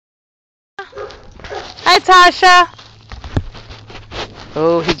Hi, Tasha.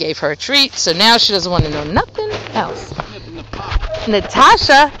 Oh, he gave her a treat, so now she doesn't want to know nothing else.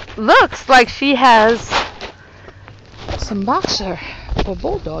 Natasha looks like she has some boxer or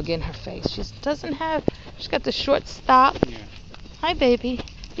bulldog in her face. She's got the short stop. Yeah. Hi, baby.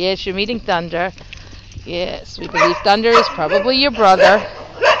 Yes, you're meeting Thunder. Yes, we believe Thunder is probably your brother.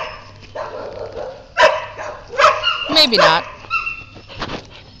 Maybe not.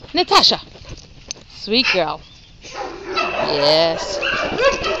 Natasha. Sweet girl. Yes.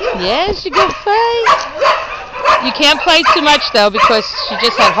 Yes, you can play. You can't play too much, though, because she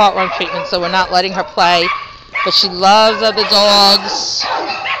just had heartworm treatment, so we're not letting her play. But she loves other dogs.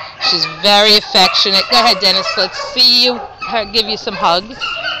 She's very affectionate. Go ahead, Dennis. Let's see her give you some hugs.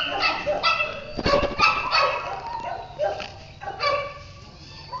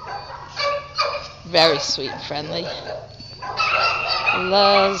 Very sweet and friendly.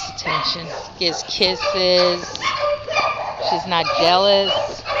 Loves attention. Gives kisses. She's not jealous.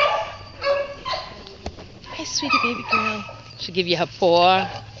 Hi, sweetie baby girl. She'll give you her paw.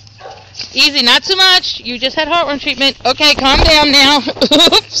 Easy, not too much. You just had heartworm treatment. Okay, calm down now.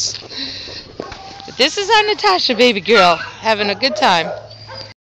 Oops. But this is our Natasha baby girl. Having a good time.